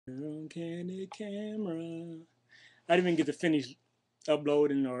On candid camera. I didn't even get to finish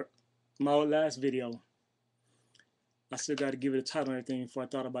uploading or my last video. I still got to give it a title and everything before I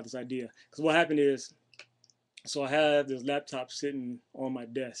thought about this idea. Because what happened is, so I have this laptop sitting on my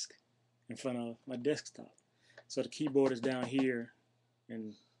desk in front of my desktop. So the keyboard is down here,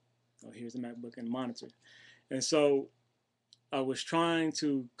 and oh, here's the MacBook and monitor. And so I was trying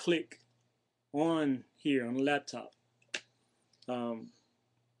to click on here on the laptop um,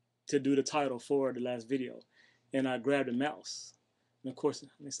 to do the title for the last video, and I grabbed a mouse. And of course,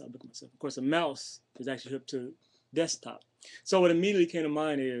 let me stop looking at myself. Of course, a mouse is actually hooked to desktop. So what immediately came to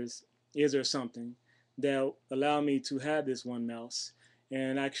mind is there something that allow me to have this one mouse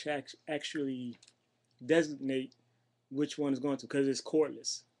and actually designate which one is going to, because it's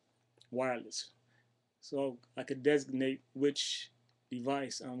cordless, wireless. So I could designate which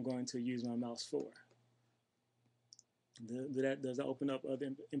device I'm going to use my mouse for. Does that open up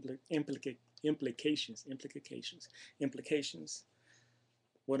other implications?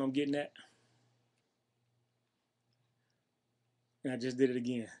 What I'm getting at? And I just did it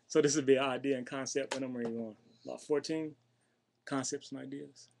again. So this would be an idea and concept when I'm ready on. About 14 concepts and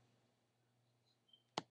ideas.